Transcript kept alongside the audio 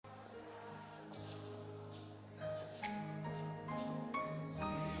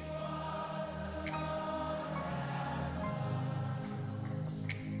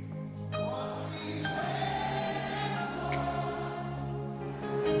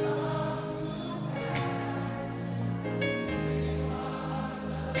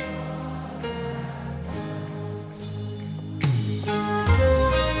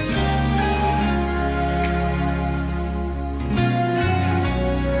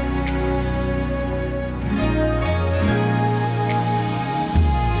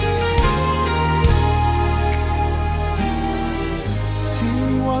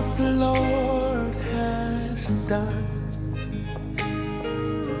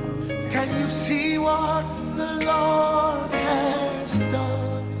what the Lord has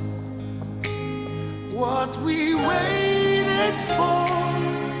done. What we waited for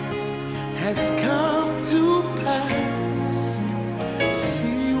has come to pass.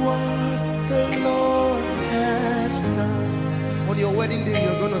 See what the Lord has done. On your wedding day,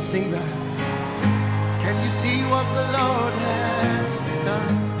 you're going to sing that. Can you see what the Lord has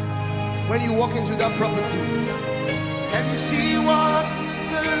done? When you walk into that property, can you see what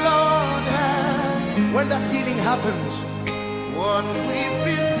the Lord has? When that healing happens, what we've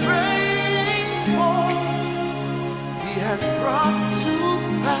been praying for, He has brought to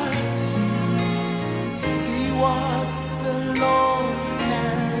pass. See what the Lord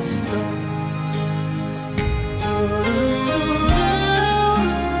has done.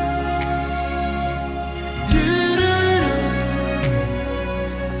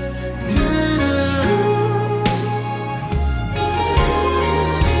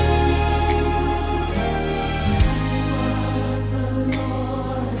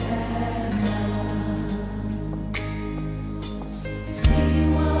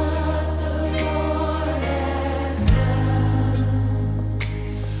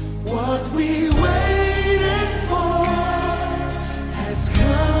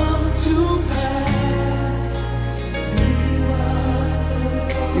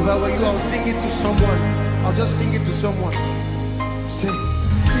 If I were you, I'll sing it to someone. I'll just sing it to someone. Say,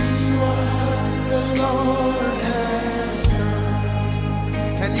 see what the Lord has done.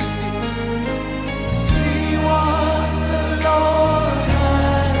 Can you see? See what the Lord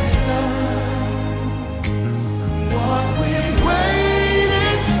has done. What we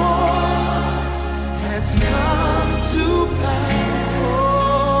waited for has come to pass.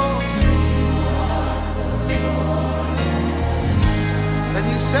 Oh, see what the Lord has done. Then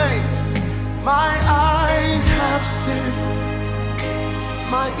you say, my eyes have seen,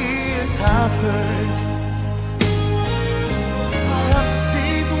 my ears have heard. I have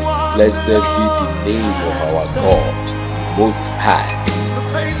seen what Blessed be the name of our God, Most High.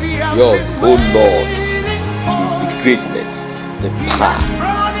 Yours, O Lord, is the greatness, the power,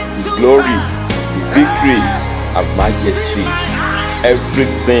 the glory, the victory, and majesty.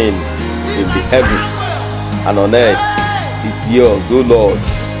 Everything in the heavens and on earth is yours, O Lord,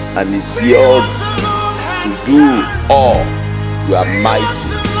 and it's yours to do all. You are mighty,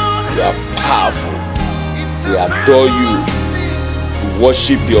 you are powerful. We adore you, we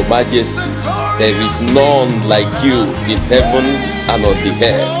worship your majesty. There is none like you in heaven and on the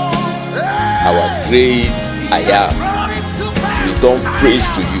earth. Our great I am. We return praise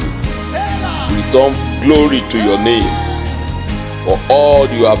to you. We return glory to your name for all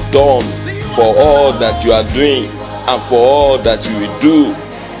you have done, for all that you are doing, and for all that you will do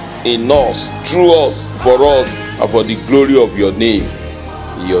in us, through us, for us, and for the glory of your name.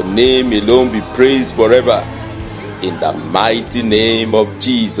 Your name alone be praised forever. In the mighty name of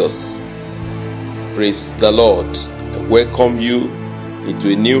Jesus. Praise the Lord. I welcome you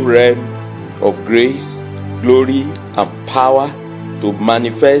into a new realm of grace, glory, and power to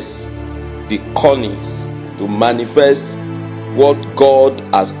manifest the callings, to manifest what God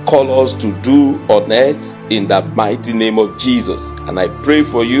has called us to do on earth in the mighty name of Jesus. And I pray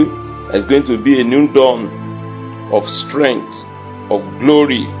for you, there's going to be a new dawn of strength, of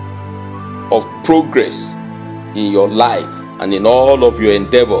glory, of progress in your life and in all of your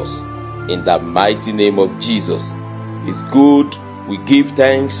endeavors in the mighty name of Jesus. It's good we give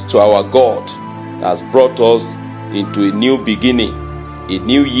thanks to our God that has brought us into a new beginning, a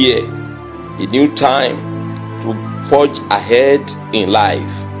new year, a new time to forge ahead in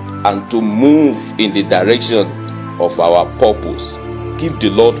life and to move in the direction of our purpose. Give the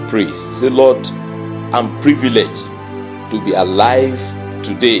Lord praise. Say, Lord, I'm privileged to be alive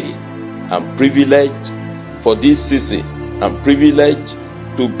today. I'm privileged for this season. I'm privileged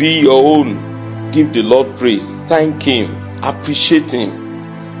to be your own. Give the Lord praise. Thank Him. Appreciate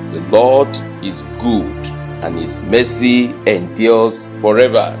Him. The Lord is good and His mercy endures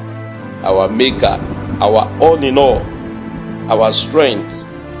forever. Our Maker, our all in all, our strength.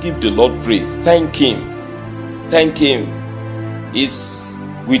 Give the Lord praise. Thank Him. Thank Him. He's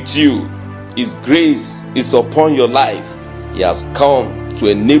with you. His grace is upon your life. He has come to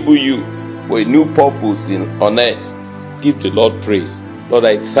enable you for a new purpose on earth. Give the Lord praise. Lord,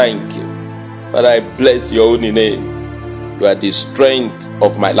 I thank you. Father, I bless your holy name. You are the strength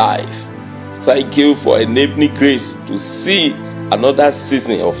of my life. Thank you for enabling grace to see another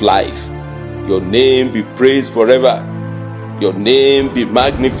season of life. Your name be praised forever. Your name be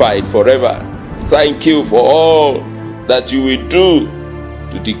magnified forever. Thank you for all that you will do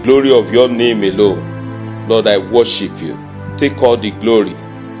to the glory of your name alone. Lord, I worship you. Take all the glory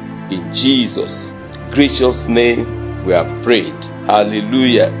In Jesus' gracious name we have prayed.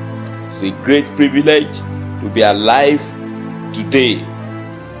 Hallelujah. It's a great privilege to be alive today.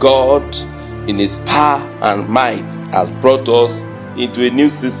 God, in His power and might, has brought us into a new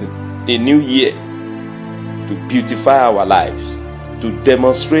season, a new year, to beautify our lives, to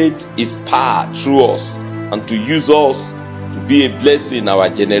demonstrate His power through us, and to use us to be a blessing in our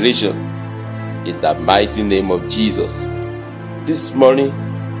generation. In the mighty name of Jesus. This morning,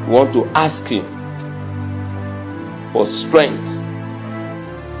 we want to ask Him for strength,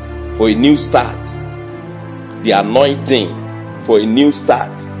 for a new start, the anointing for a new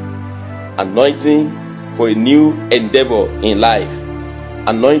start, anointing for a new endeavor in life,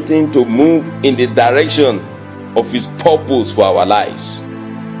 anointing to move in the direction of His purpose for our lives.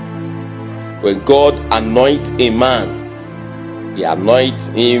 When God anoints a man, He anoints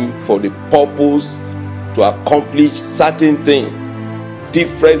him for the purpose to accomplish certain things,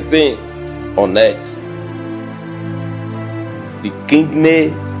 different things on earth. The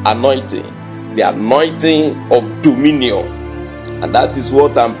kingly anointing, the anointing of dominion. And that is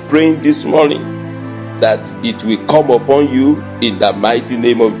what I'm praying this morning, that it will come upon you in the mighty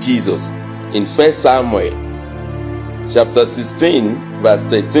name of Jesus. In 1 Samuel chapter 16 verse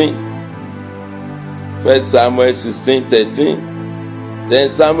 13. 1 Samuel 16:13. Then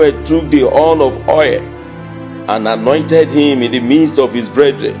Samuel took the horn of oil and anointed him in the midst of his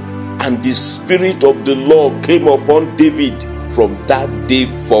brethren, and the Spirit of the Lord came upon David from that day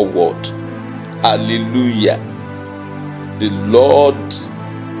forward. Hallelujah. The Lord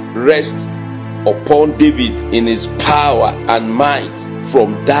rests upon David in His power and might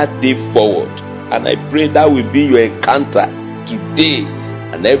from that day forward. And I pray that will be your encounter today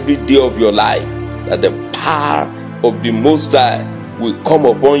and every day of your life, that the power of the Most High will come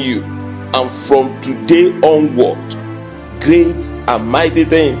upon you, and from today onward, great and mighty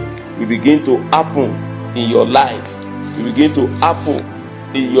things will begin to happen in your life, will begin to happen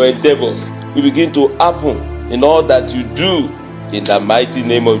in your endeavors, will begin to happen in all that you do, in the mighty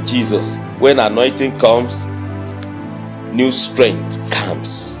name of Jesus. When anointing comes, new strength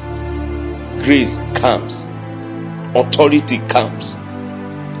comes, grace comes, authority comes,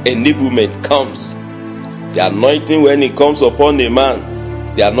 enablement comes. The anointing, when it comes upon a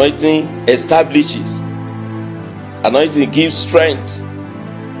man, the anointing establishes, anointing gives strength,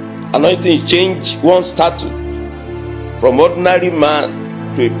 anointing change one's status from ordinary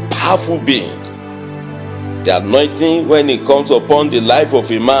man to a powerful being. The anointing, when it comes upon the life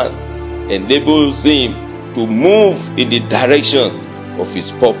of a man, enables him to move in the direction of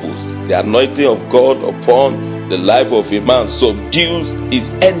his purpose. The anointing of God upon the life of a man subdues his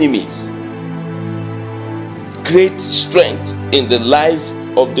enemies. Great strength in the life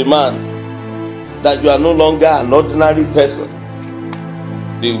of the man, that you are no longer an ordinary person.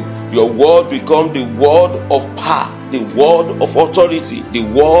 Your word becomes the word of power, the word of authority, the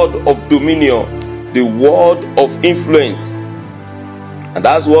word of dominion, the word of influence. And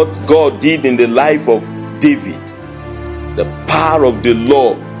that's what God did in the life of David. The power of the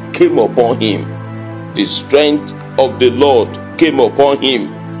Lord came upon him. The strength of the Lord came upon him.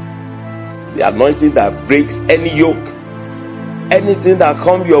 The anointing that breaks any yoke. Anything that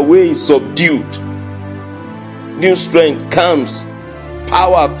comes your way is subdued. New strength comes.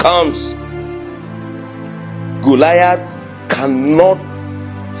 Power comes. Goliath cannot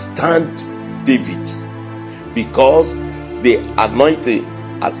stand David, because the anointing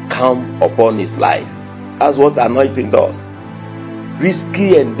has come upon his life. That's what anointing does.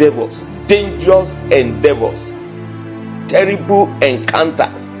 Risky endeavors, dangerous endeavors, terrible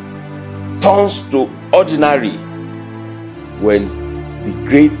encounters turns to ordinary when the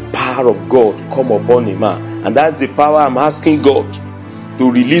great power of God come upon a man. And that's the power I'm asking God to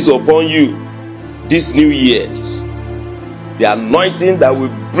release upon you this new year. The anointing that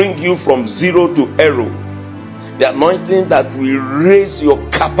will bring you from zero to hero. The anointing that will raise your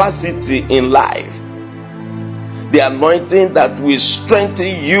capacity in life. The anointing that will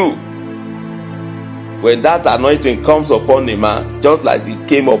strengthen you. When that anointing comes upon a man, just like it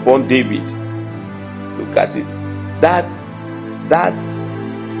came upon David, look at it. That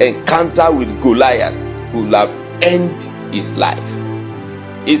encounter with Goliath will have ended his life.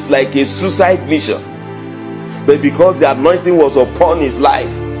 It's like a suicide mission. But because the anointing was upon his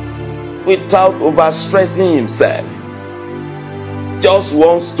life, without overstressing himself, just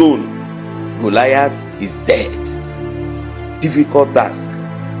one stone, Goliath is dead. Difficult task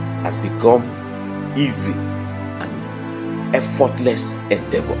has become easy and effortless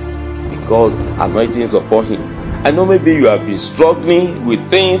endeavor because anointing is upon him. I know maybe you have been struggling with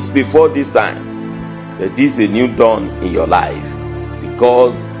things before this time, but this is a new dawn in your life,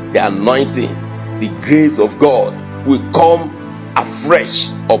 because the anointing, the grace of God will come afresh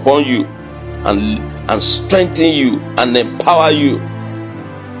upon you and strengthen you and empower you.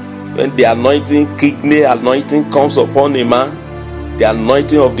 When the anointing, kidney anointing comes upon a man, the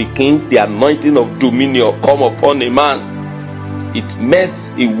anointing of the king, the anointing of dominion come upon a man, it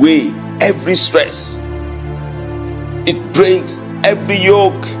melts away every stress. It breaks every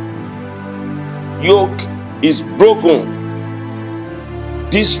yoke. Yoke is broken.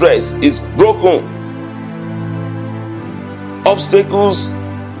 Distress is broken. Obstacles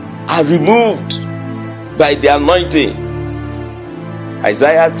are removed by the anointing.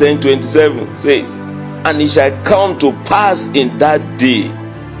 Isaiah 10:27 says, "And it shall come to pass in that day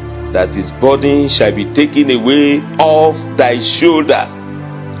that his burden shall be taken away off thy shoulder,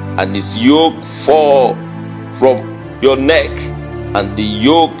 and his yoke fall from your neck, and the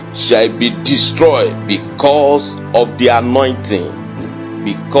yoke shall be destroyed." Because of the anointing.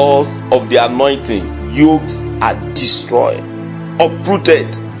 Because of the anointing, yokes are destroyed,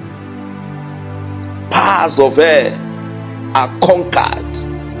 uprooted. Powers of hell are conquered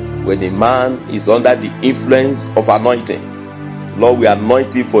when a man is under the influence of anointing. Lord, we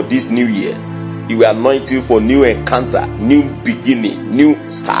anoint you for this new year. He will anoint you for new encounter, new beginning, new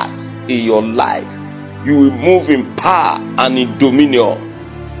start in your life. You will move in power and in dominion.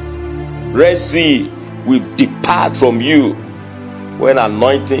 Red Sea will depart from you. When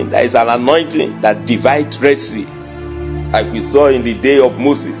anointing, there is an anointing that divides Red Sea. Like we saw in the day of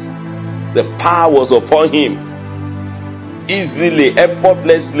Moses, the power was upon him. Easily,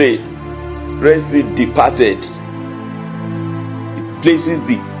 effortlessly, Red Sea departed. It places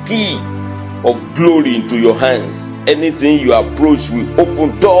the key of glory into your hands. Anything you approach will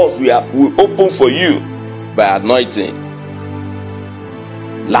open doors, will open for you by anointing.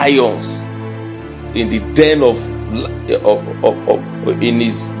 Lions in the den in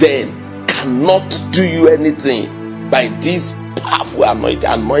his den cannot do you anything by this powerful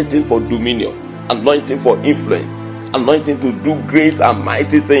anointing for dominion, anointing for influence, anointing to do great and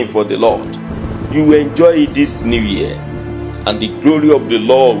mighty things for the Lord. You will enjoy it this new year, and the glory of the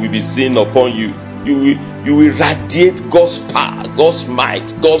Lord will be seen upon you. You will radiate God's power, God's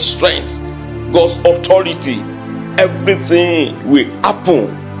might, God's strength, God's authority. Everything will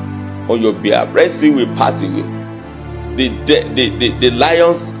happen on your behalf. Red Sea will part away. The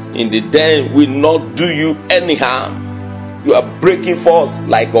lions in the den will not do you any harm. You are breaking forth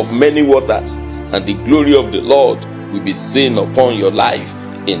like of many waters, and the glory of the Lord will be seen upon your life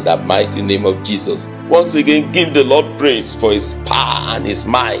in the mighty name of Jesus. Once again, give the Lord praise for his power and his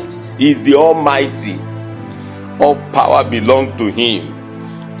might. He is the Almighty. All power belongs to him.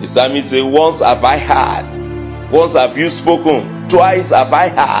 The psalmist says, "Once have I heard, once have you spoken, twice have I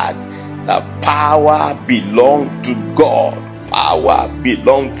heard that power belongs to God." Power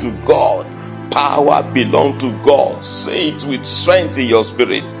belongs to God. Power belongs to God. Say it with strength in your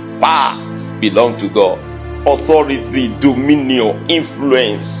spirit. Power belongs to God. Authority, dominion,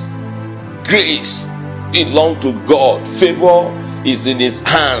 influence, grace belong to God. Favor is in his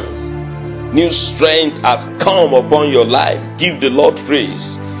hands. New strength has come upon your life. Give the Lord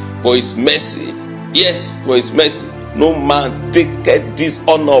praise for his mercy. Yes, for his mercy. No man taketh this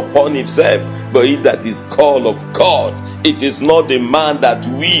honor upon himself, but he that is called of God. It is not the man that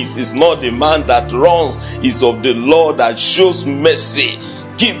wills, it's not the man that runs, it's of the Lord that shows mercy.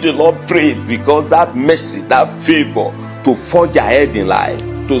 Give the Lord praise, because that mercy, that favor to forge ahead in life,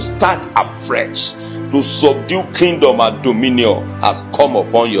 to start afresh, to subdue kingdom and dominion has come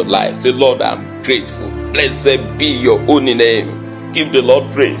upon your life. Say, "Lord, I'm grateful. Blessed be your holy name." Give the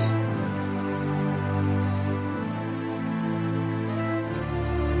Lord praise.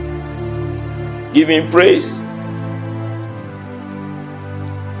 Give him praise.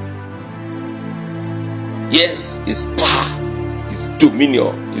 Yes, his power, his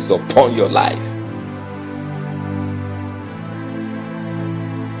dominion is upon your life.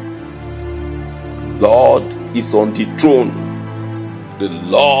 Lord is on the throne. The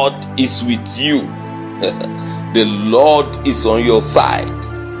Lord is with you. The Lord is on your side.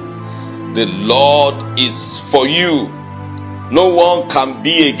 The Lord is for you. No one can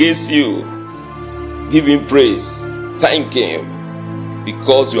be against you. Give him praise. Thank him,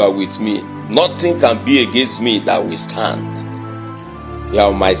 because you are with me. Nothing can be against me that will stand. You are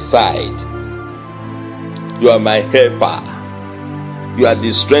on my side. You are my helper. You are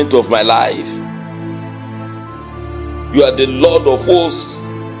the strength of my life. You are the Lord of hosts.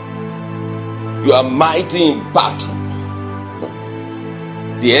 You are mighty in battle.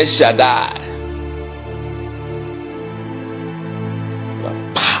 The El Shaddai. You are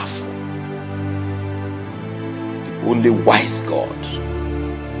powerful. The only wise God.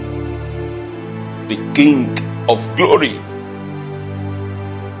 the King of glory,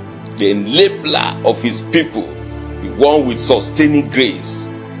 the enabler of his people, the one with sustaining grace.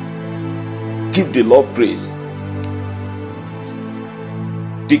 Give the Lord praise.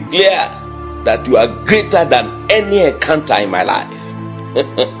 Declare that you are greater than any encounter in my life.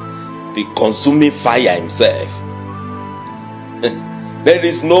 The consuming fire himself. There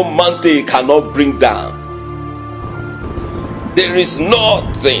is no mountain he cannot bring down. There is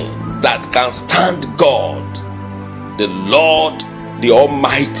nothing that can stand God, the Lord, the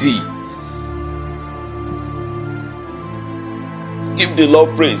Almighty. Give the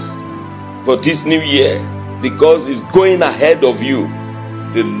Lord praise for this new year, because he's going ahead of you.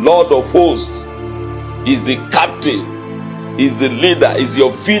 The Lord of hosts is the captain, is the leader, is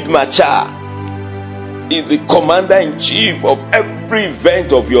your field marshal, is the commander-in-chief of every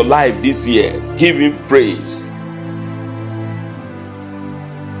event of your life this year. Give him praise.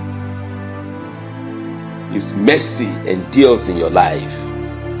 His mercy endures in your life.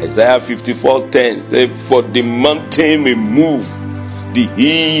 Isaiah 54:10 says, for the mountain may move, the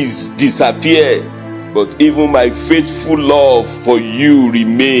hills disappear, but even my faithful love for you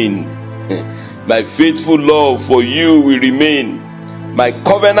remain. My faithful love for you will remain. My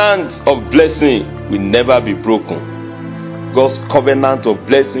covenant of blessing will never be broken. God's covenant of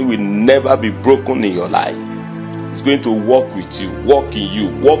blessing will never be broken in your life. It's going to walk with you, walk in you,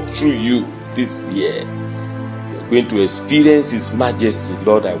 walk through you this year. You're going to experience his majesty.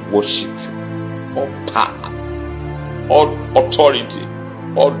 Lord, I worship you. All power, all authority,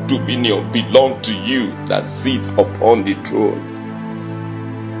 all dominion belong to you that sits upon the throne.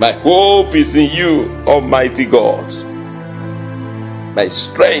 My hope is in you, Almighty God. My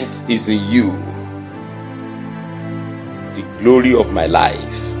strength is in you, the glory of my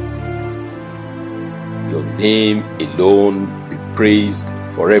life. Your name alone be praised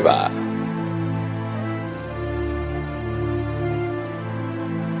forever.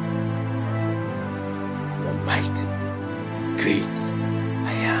 The Almighty, the great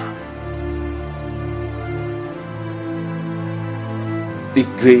I am. The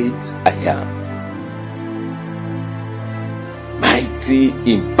great I am. Mighty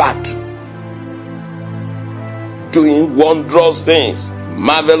in battle, doing wondrous things,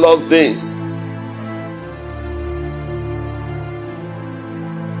 marvelous things.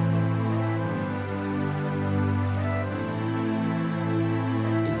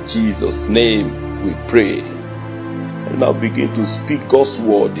 In Jesus' name we pray. And now begin to speak God's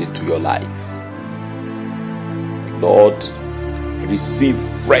word into your life. Lord, receive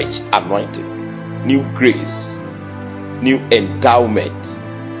fresh anointing, new grace, new endowment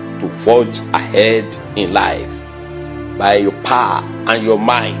to forge ahead in life. By your power and your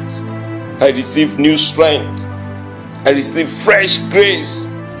might, I receive new strength. I receive fresh grace.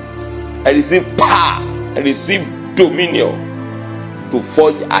 I receive power. I receive dominion to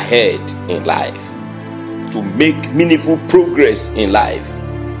forge ahead in life, to make meaningful progress in life.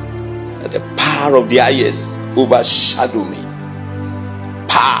 Let the power of the highest overshadow me.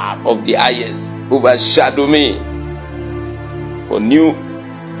 Power of the highest overshadow me. For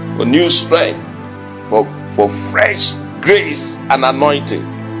new strength, for fresh grace and anointing.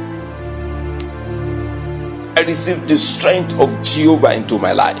 I receive the strength of Jehovah into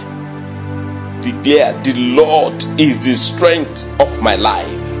my life. Declare, the Lord is the strength of my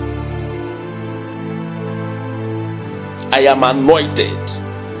life. I am anointed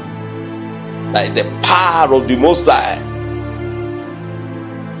by the power of the Most High.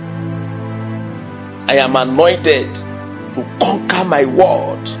 I am anointed to conquer my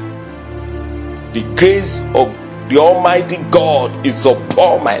world. The grace of the Almighty God is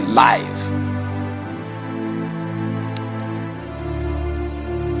upon my life.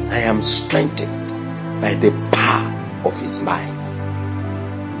 I am strengthened by the power of his might.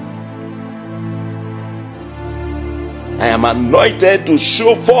 I am anointed to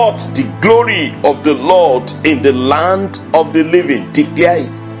show forth the glory of the Lord in the land of the living. Declare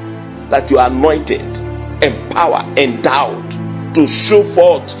it, that you are anointed, empowered, endowed to show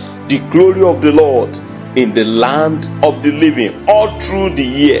forth the glory of the Lord in the land of the living all through the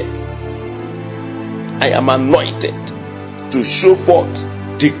year. I am anointed to show forth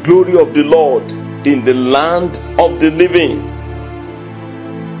the glory of the Lord in the land of the living.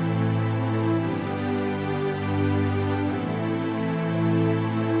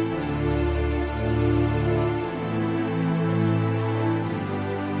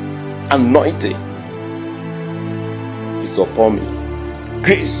 Anointing is upon me.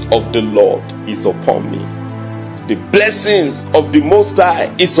 Grace of the Lord is upon me. The blessings of the Most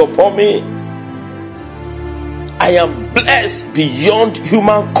High is upon me. I am blessed beyond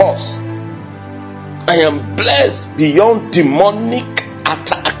human cause. I am blessed beyond demonic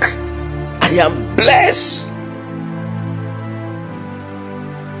attack. I am blessed.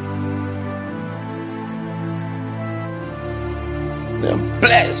 I am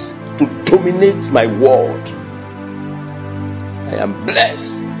blessed to dominate my world. I am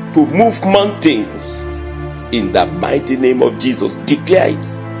blessed to move mountains in the mighty name of Jesus. Declare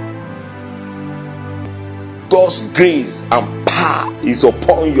it. God's grace and power is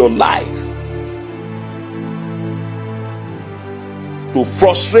upon your life to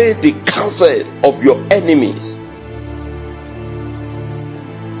frustrate the counsel of your enemies,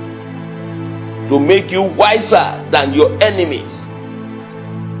 to make you wiser than your enemies.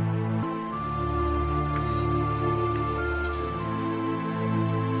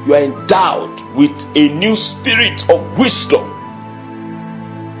 You are endowed with a new spirit of wisdom.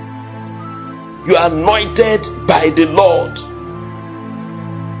 You are anointed by the Lord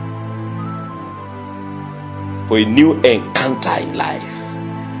for a new encounter in life.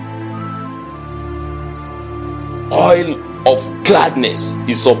 Oil of gladness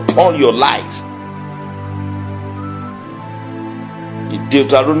is upon your life. In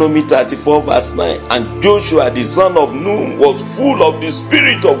Deuteronomy 34 verse 9, and Joshua the son of Nun was full of the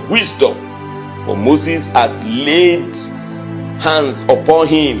spirit of wisdom, for Moses had laid hands upon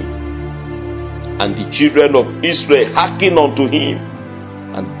him, and the children of Israel hearkened unto him,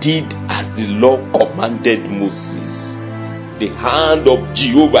 and did as the Lord commanded Moses. The hand of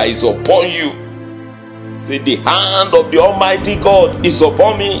Jehovah is upon you. Say, the hand of the Almighty God is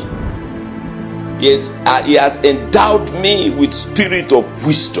upon me. Yes, He has endowed me with spirit of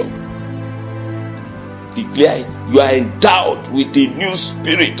wisdom. Declare it. You are endowed with a new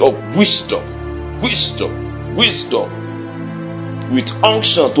spirit of wisdom. Wisdom. With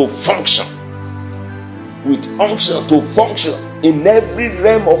unction to function. With unction to function in every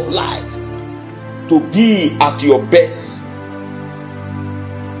realm of life. To be at your best.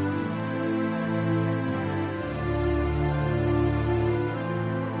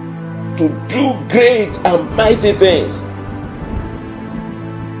 To do great and mighty things.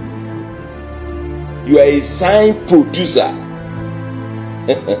 You are a sign producer.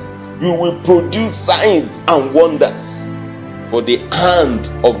 You will produce signs and wonders, for the hand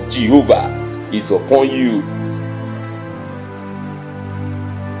of Jehovah is upon you.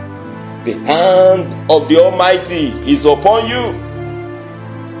 The hand of the Almighty is upon you.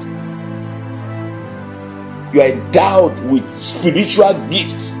 You are endowed with spiritual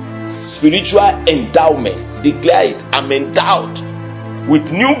gifts, spiritual endowment. Declare it. I'm endowed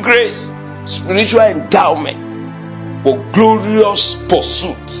with new grace, spiritual endowment for glorious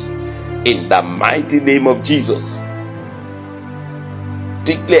pursuits in the mighty name of Jesus.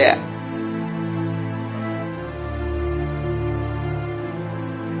 Declare.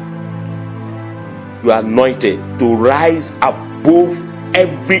 You are anointed to rise above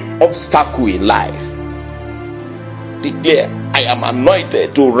every obstacle in life. Declare, I am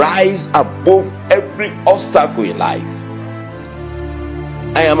anointed to rise above every obstacle in life.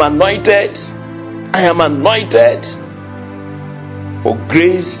 I am anointed for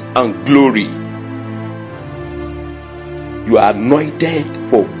grace and glory. You are anointed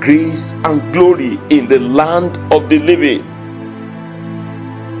for grace and glory in the land of the living.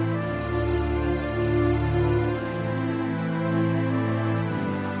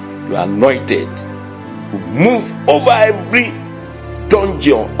 You are anointed to move over every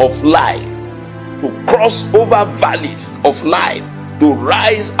dungeon of life, to cross over valleys of life, to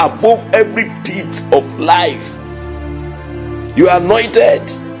rise above every pit of life. You are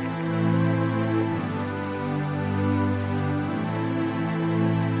anointed.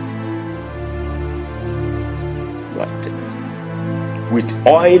 With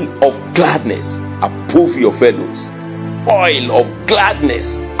oil of gladness above your fellows. Oil of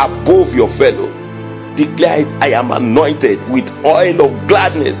gladness above your fellow. Declare it. I am anointed with oil of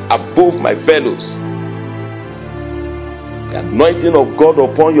gladness above my fellows. The anointing of God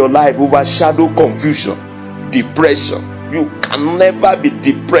upon your life overshadow confusion, depression. You can never be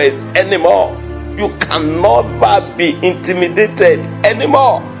depressed anymore. You can never be intimidated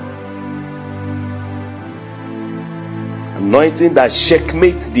anymore. Anointing that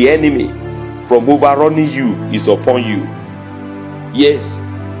checkmates the enemy from overrunning you is upon you. Yes,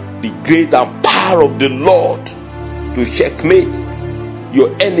 the great and power of the Lord to checkmate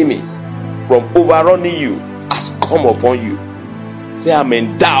your enemies from overrunning you has come upon you. Say, I'm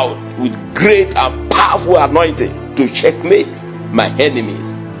endowed with great and powerful anointing to checkmate my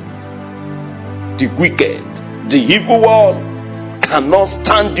enemies. The wicked, the evil one cannot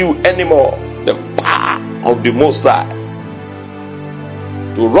stand you anymore. The power of the Most High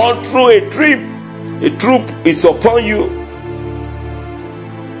to run through a trip A troop is upon you.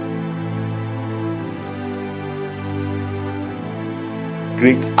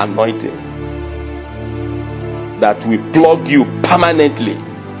 Great anointing that will plug you permanently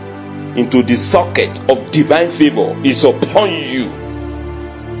into the socket of divine favor is upon you.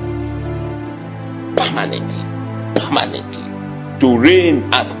 Permanently. To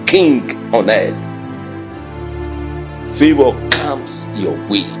reign as king on earth. Favor comes your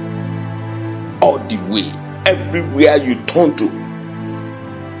way. All the way. Everywhere you turn to.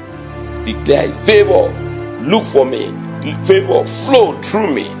 Declare favor. Look for me. Favor flow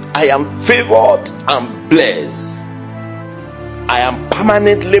through me. I am favored and blessed. I am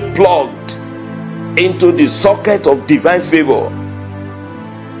permanently plugged into the socket of divine favor.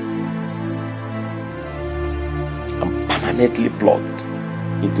 I'm permanently plugged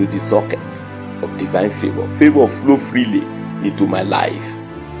into the socket of divine favor. Favor flow freely into my life.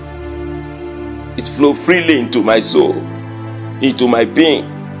 It flows freely into my soul, into my being,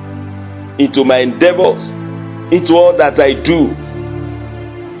 into my endeavors, into all that I do.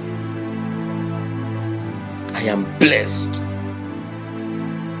 I am blessed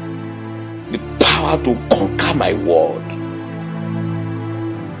with power to conquer my world.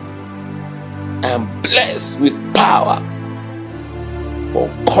 I am blessed with power for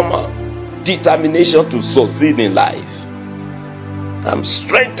common determination to succeed in life. I'm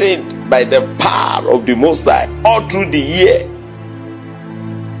strengthened by the power of the Most High all through the year.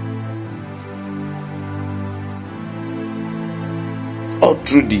 All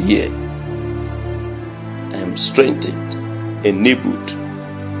through the year, I am strengthened, enabled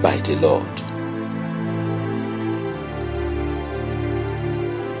by the Lord.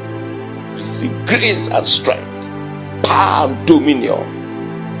 Receive grace and strength, power and dominion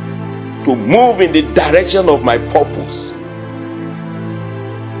to move in the direction of my purpose.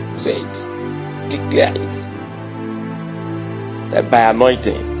 Say it, declare it. That by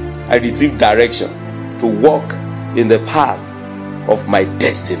anointing, I receive direction to walk in the path of my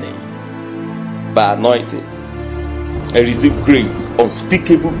destiny. By anointing, I receive grace,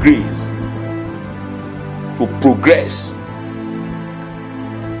 unspeakable grace, to progress,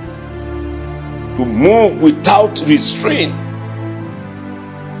 to move without restraint,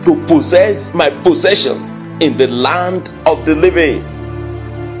 to possess my possessions in the land of the living,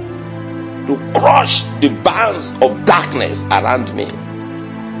 to crush the bands of darkness around me.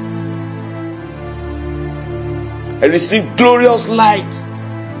 I receive glorious light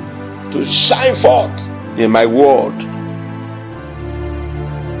to shine forth in my world.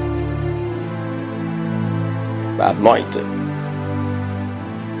 By anointing,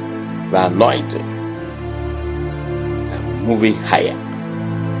 I'm moving higher,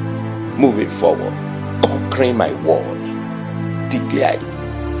 moving forward, conquering my world. Declare it.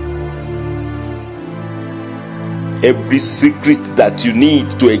 Every secret that you need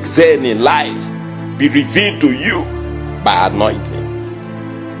to excel in life be revealed to you by anointing.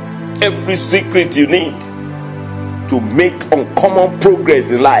 Every secret you need to make uncommon progress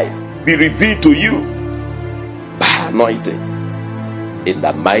in life be revealed to you by anointing. In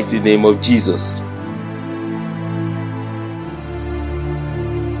the mighty name of Jesus.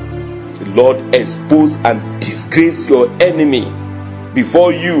 The Lord expose and disgrace your enemy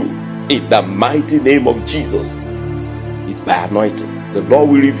before you in the mighty name of Jesus. It's by anointing. The Lord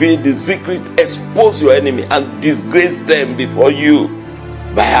will reveal the secret, expose your enemy and disgrace them before you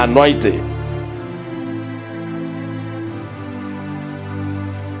by anointing.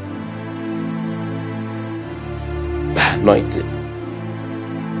 By anointing.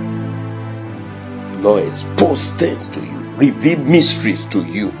 The Lord expose things to you, reveal mysteries to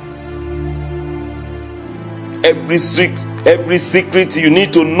you. Every secret you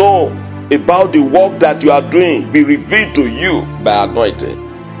need to know about the work that you are doing be revealed to you by anointing.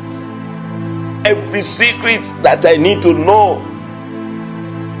 Every secret that I need to know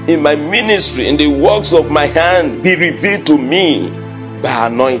in my ministry, in the works of my hand, be revealed to me by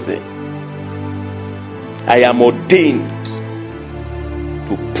anointing. I am ordained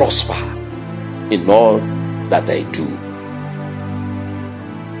to prosper in all that I do.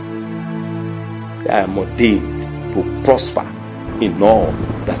 I am ordained to prosper in all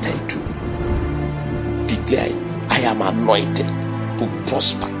that I do. Declare it. I am anointed to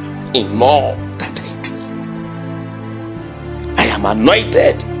prosper in all that I do. I am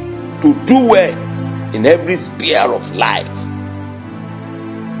anointed to do well in every sphere of life.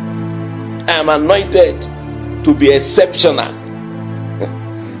 I am anointed to be exceptional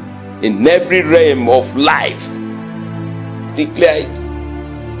in every realm of life. Declare it.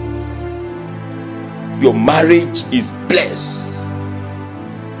 Your marriage is blessed.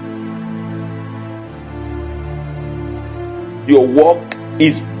 Your work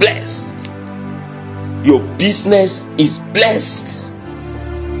is blessed. Your business is blessed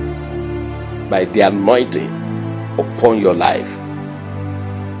by the anointing upon your life.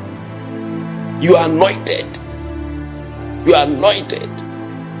 You are anointed. You are anointed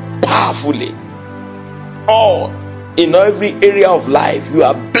powerfully. In every area of life, you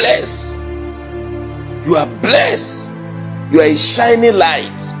are blessed. You are blessed. You are a shining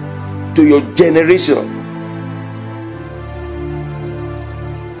light to your generation.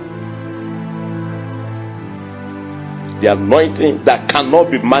 The anointing that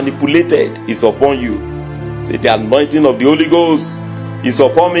cannot be manipulated is upon you. Say, the anointing of the Holy Ghost is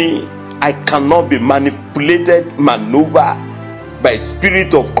upon me. I cannot be manipulated, maneuvered by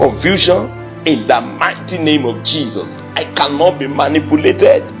spirit of confusion in the mighty name of Jesus. I cannot be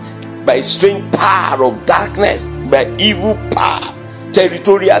manipulated by strange power of darkness, by evil power.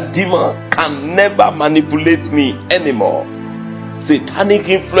 Territorial demon can never manipulate me anymore. Satanic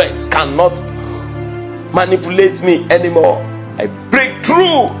influence cannot manipulate me anymore. I break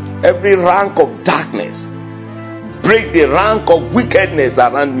through every rank of darkness, break the rank of wickedness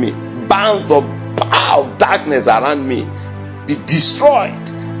around me, bands of power of darkness around me be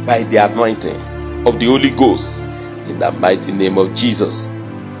destroyed by the anointing of the Holy Ghost in the mighty name of Jesus.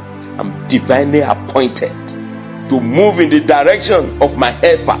 I'm divinely appointed to move in the direction of my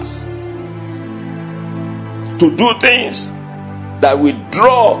helpers, to do things that will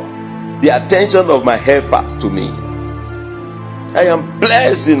draw the attention of my helpers to me. I am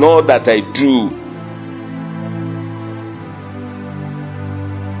blessed in all that I do.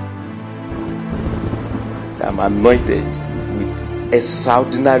 I am anointed with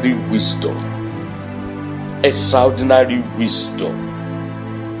extraordinary wisdom. Extraordinary wisdom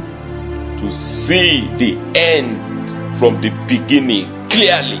to see the end from the beginning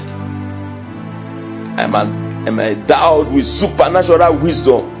clearly. I am endowed with supernatural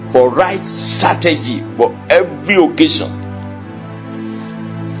wisdom for right strategy for every occasion.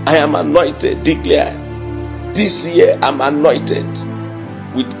 I am anointed, declare. This year I'm anointed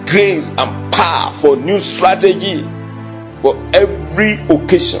with grace and power for new strategy for every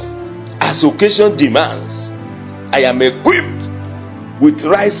occasion. As occasion demands, I am equipped with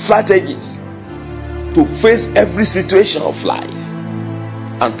right strategies to face every situation of life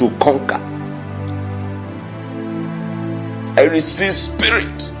and to conquer. I receive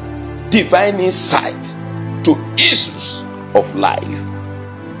spirit, divine insight to issues of life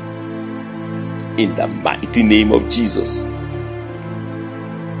in the mighty name of Jesus.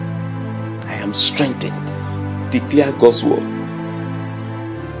 I am strengthened. Declare God's word.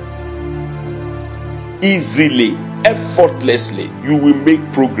 Easily, effortlessly, you will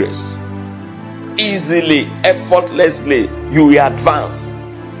make progress. Easily, effortlessly, you will advance.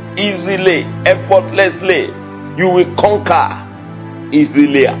 Easily, effortlessly, you will conquer.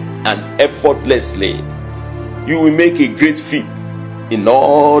 Easily and effortlessly, you will make a great feat in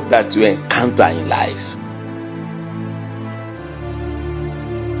all that you encounter in life.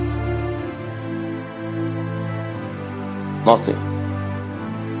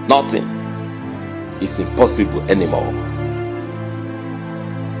 Nothing is impossible anymore.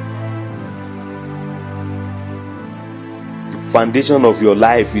 The foundation of your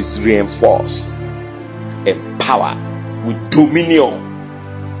life is reinforced, empowered with dominion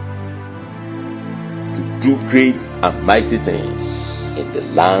to do great and mighty things in the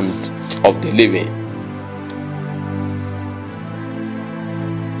land of the living.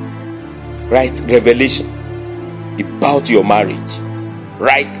 Right revelation about your marriage,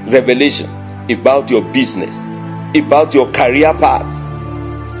 right revelation about your business, about your career path.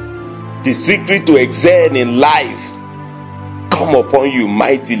 The secret to excel in life come upon you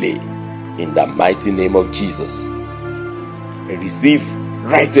mightily in the mighty name of Jesus. I receive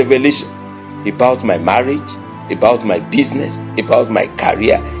right revelation about my marriage, about my business, about my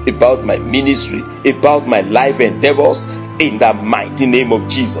career, about my ministry, about my life endeavors in the mighty name of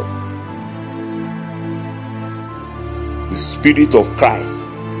Jesus. The Spirit of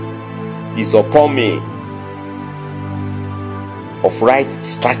Christ is upon me of right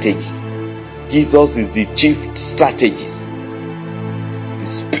strategy. Jesus is the chief strategist. The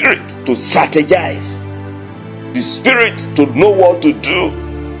Spirit to strategize. The Spirit to know what to do.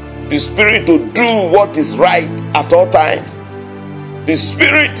 The Spirit to do what is right at all times. The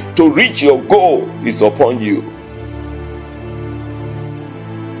Spirit to reach your goal is upon you.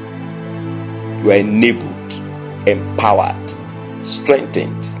 You are enabled, empowered,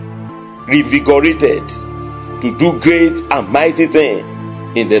 strengthened, revigorated to do great and mighty things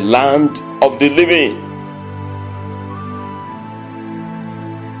in the land of the living.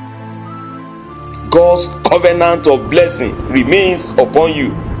 God's covenant of blessing remains upon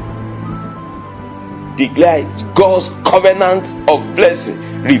you. Declare it. God's covenant of blessing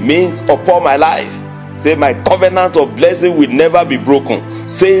remains upon my life. Say, my covenant of blessing will never be broken,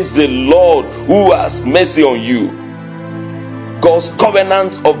 says the Lord who has mercy on you. God's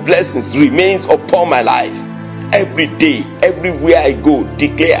covenant of blessings remains upon my life. Every day, everywhere I go,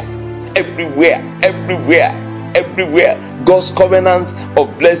 declare. Everywhere, God's covenant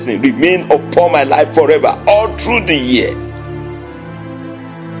of blessing remain upon my life forever, all through the year.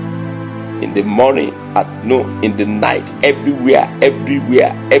 In the morning, at noon, in the night, everywhere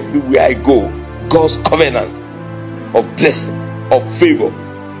I go, God's covenant of blessing, of favor,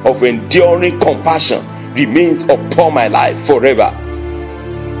 of enduring compassion remains upon my life forever.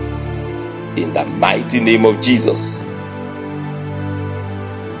 In the mighty name of Jesus.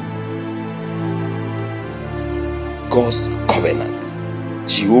 God's covenant,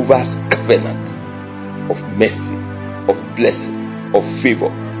 Jehovah's covenant of mercy, of blessing, of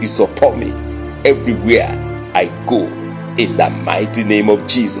favor is upon me everywhere I go, in the mighty name of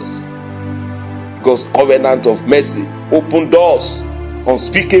Jesus. God's covenant of mercy open doors,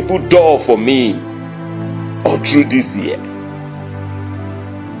 unspeakable door for me all through this year,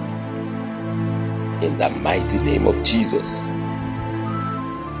 in the mighty name of Jesus.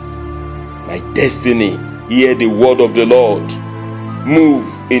 My destiny, hear the word of the Lord. Move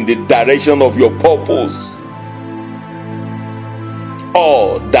in the direction of your purpose.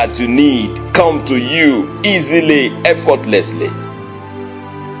 All that you need come to you easily, effortlessly.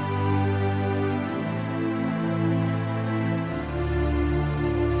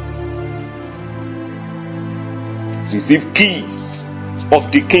 Receive keys of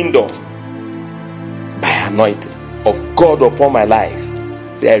the kingdom by anointing of God upon my life.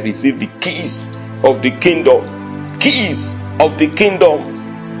 Say, I receive the keys of the kingdom. Keys of the kingdom.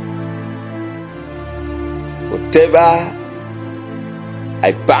 Whatever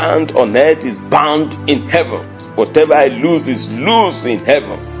I bound on earth is bound in heaven. Whatever I lose is loose in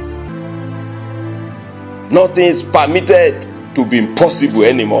heaven. Nothing is permitted to be impossible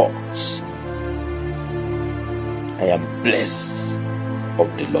anymore. I am blessed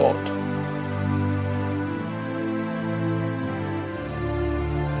of the Lord.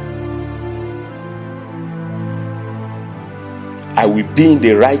 I will be in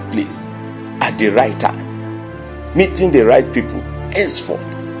the right place at the right time, meeting the right people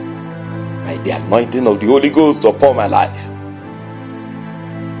henceforth by the anointing of the Holy Ghost upon my life.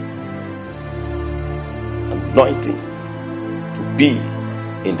 Anointing to be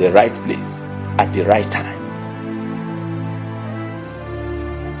in the right place at the right time.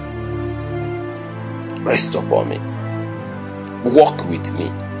 Rest upon me. Walk with me.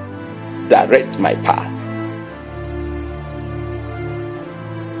 Direct my path.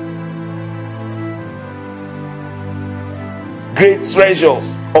 Great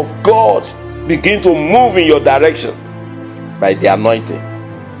treasures of God begin to move in your direction by the anointing.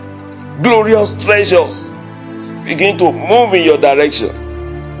 Glorious treasures begin to move in your direction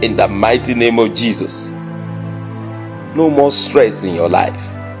in the mighty name of Jesus. No more stress in your life.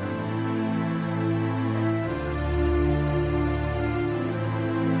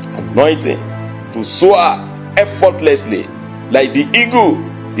 Anointing to soar effortlessly like the eagle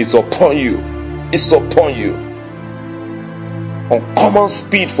is upon you. It's upon you. Uncommon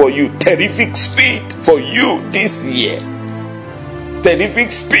speed for you. Terrific speed for you this year.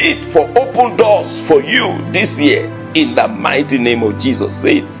 Terrific speed for open doors for you this year. In the mighty name of Jesus.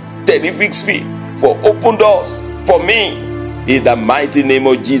 Say it. Terrific speed for open doors for me. In the mighty name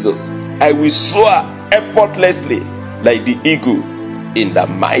of Jesus. I will soar effortlessly like the eagle. In the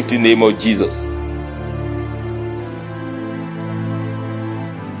mighty name of Jesus.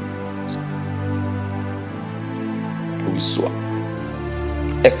 I will soar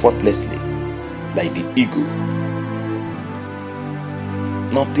effortlessly like the eagle.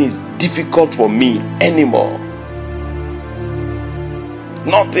 Nothing is difficult for me anymore.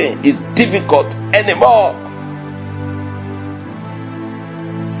 Nothing is difficult anymore.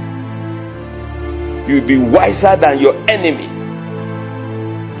 You'll be wiser than your enemies.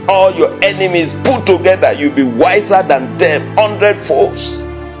 All your enemies put together, you'll be wiser than them 100 folds.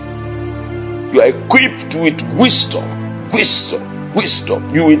 You are equipped with wisdom.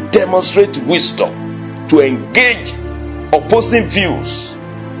 You will demonstrate wisdom to engage opposing views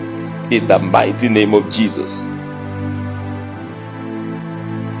in the mighty name of Jesus.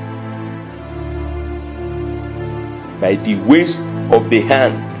 By the waves of the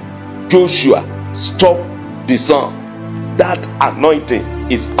hand, Joshua stopped the sun. That anointing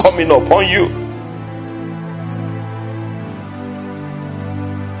is coming upon you.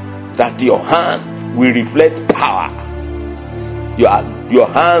 That your hand will reflect power. Your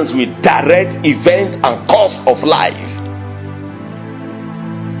hands will direct event and course of life.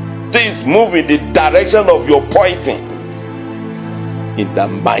 Things move in the direction of your pointing. In the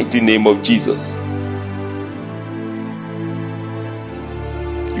mighty name of Jesus.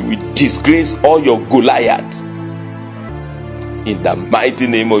 You will disgrace all your Goliaths. In the mighty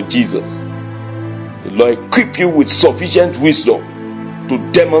name of Jesus. The Lord equip you with sufficient wisdom to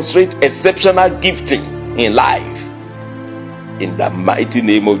demonstrate exceptional gifting in life. In the mighty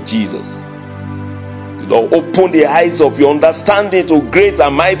name of Jesus. The Lord open the eyes of your understanding to great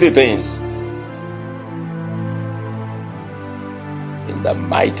and mighty things. In the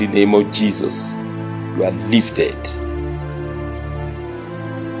mighty name of Jesus, you are lifted.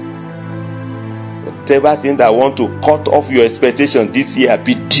 Whatever thing that want to cut off your expectation this year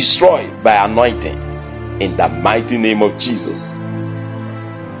be destroyed by anointing. In the mighty name of Jesus.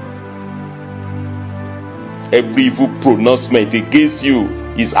 Every evil pronouncement against you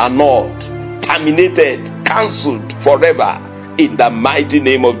is annulled, terminated, cancelled forever. In the mighty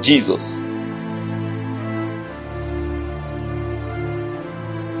name of Jesus.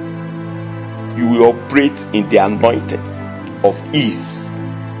 You will operate in the anointing of ease.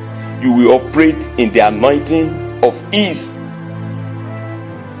 You will operate in the anointing of ease.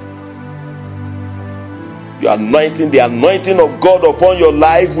 Your anointing, the anointing of God upon your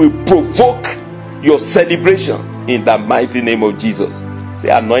life will provoke your celebration in the mighty name of Jesus.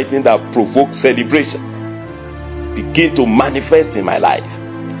 The anointing that provokes celebrations begin to manifest in my life.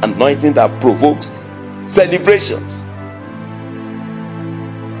 Anointing that provokes celebrations.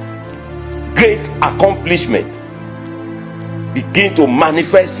 Great accomplishment begin to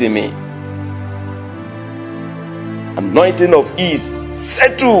manifest in me. Anointing of ease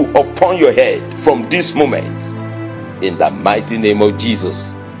settle upon your head from this moment in the mighty name of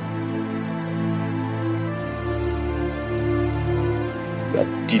Jesus. You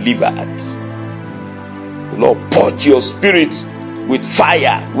are delivered. The Lord purge your spirit with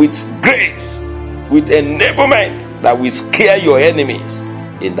fire, with grace, with enablement that will scare your enemies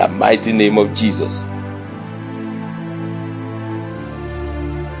in the mighty name of Jesus.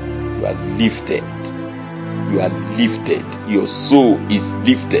 You are lifted. You are lifted. Your soul is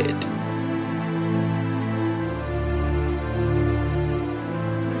lifted.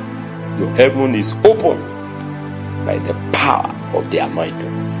 Your heaven is open by the power of the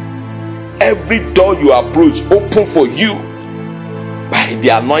anointing. Every door you approach open for you by the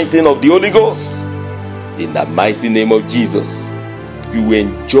anointing of the Holy Ghost. In the mighty name of Jesus, you will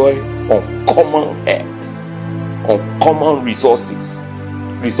enjoy uncommon help, uncommon resources.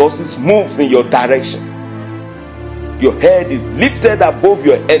 Resources move in your direction. Your head is lifted above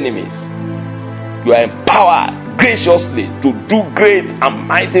your enemies. You are empowered graciously to do great and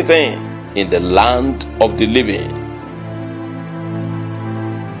mighty things in the land of the living.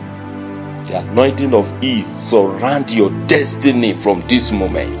 The anointing of ease surround your destiny from this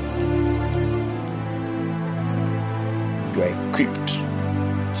moment. You are equipped,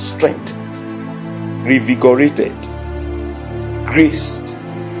 strengthened, revigorated, graced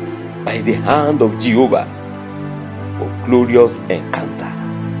by the hand of Jehovah for glorious encounter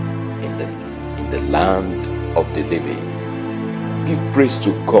in the land of the living. Give praise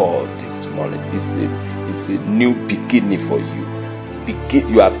to God this morning. It's a new beginning for you.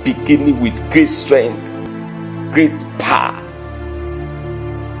 You are beginning with great strength, great power.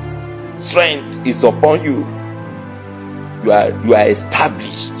 Strength is upon you. You are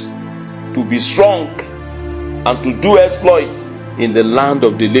established to be strong and to do exploits in the land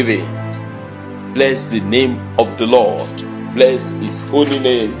of the living. Bless the name of the Lord. Bless his holy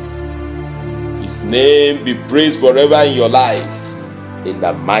name. His name be praised forever in your life. In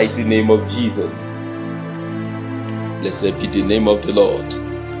the mighty name of Jesus. Blessed be the name of the Lord.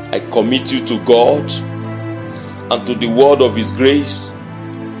 I commit you to God and to the word of his grace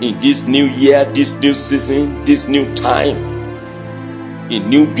in this new year, this new season, this new time. A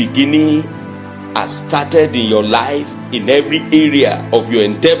new beginning has started in your life, in every area of your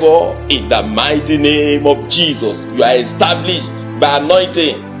endeavor. In the mighty name of Jesus, you are established by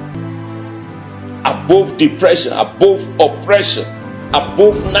anointing above depression, above oppression,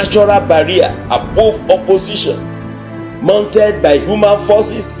 above natural barrier, above opposition mounted by human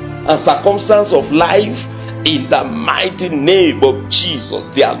forces and circumstances of life. In the mighty name of Jesus,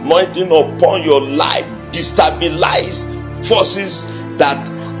 the anointing upon your life destabilize forces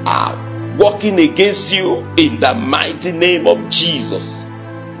that are working against you. In the mighty name of Jesus,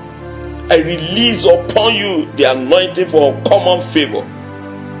 I release upon you the anointing for uncommon favor,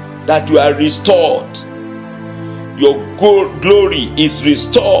 that you are restored, your glory is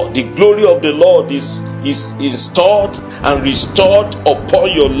restored. The glory of the Lord is installed and restored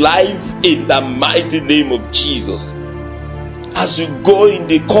upon your life in the mighty name of Jesus. As you go in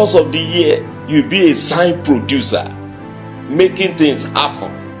the course of the year, you'll be a sign producer, making things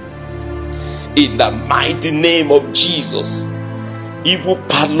happen in the mighty name of Jesus. Evil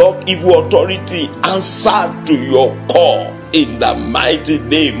padlock, evil authority, answer to your call in the mighty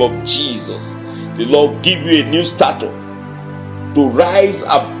name of Jesus. The Lord give you a new stature to rise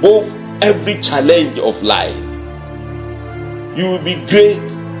above every challenge of life. You will be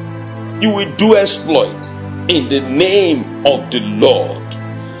great. You will do exploits in the name of the Lord.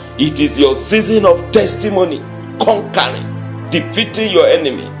 It is your season of testimony, conquering, defeating your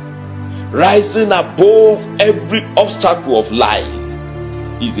enemy, rising above every obstacle of life.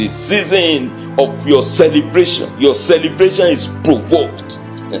 It's a season of your celebration. Your celebration is provoked.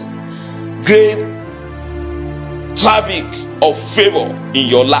 Great traffic of favor in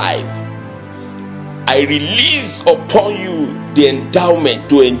your life. I release upon you the endowment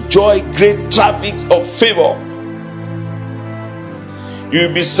to enjoy great traffic of favor. You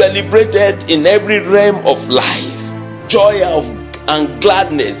will be celebrated in every realm of life. Joy and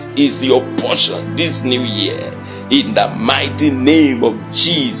gladness is your portion this new year in the mighty name of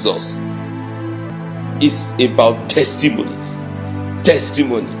Jesus. It's about testimonies,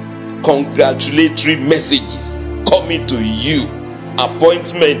 congratulatory messages coming to you,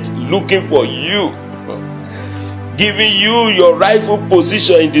 appointment looking for you, giving you your rightful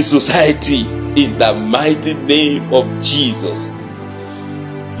position in the society in the mighty name of Jesus.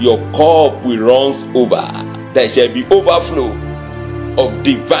 Your cup will run over. There shall be overflow of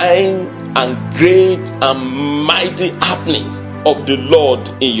divine and great and mighty happenings of the Lord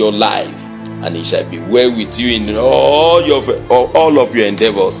in your life, and it shall be well with you in all of your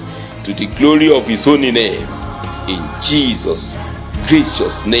endeavors, to the glory of His holy name. In Jesus'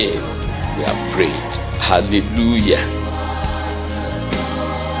 gracious name we have prayed. Hallelujah.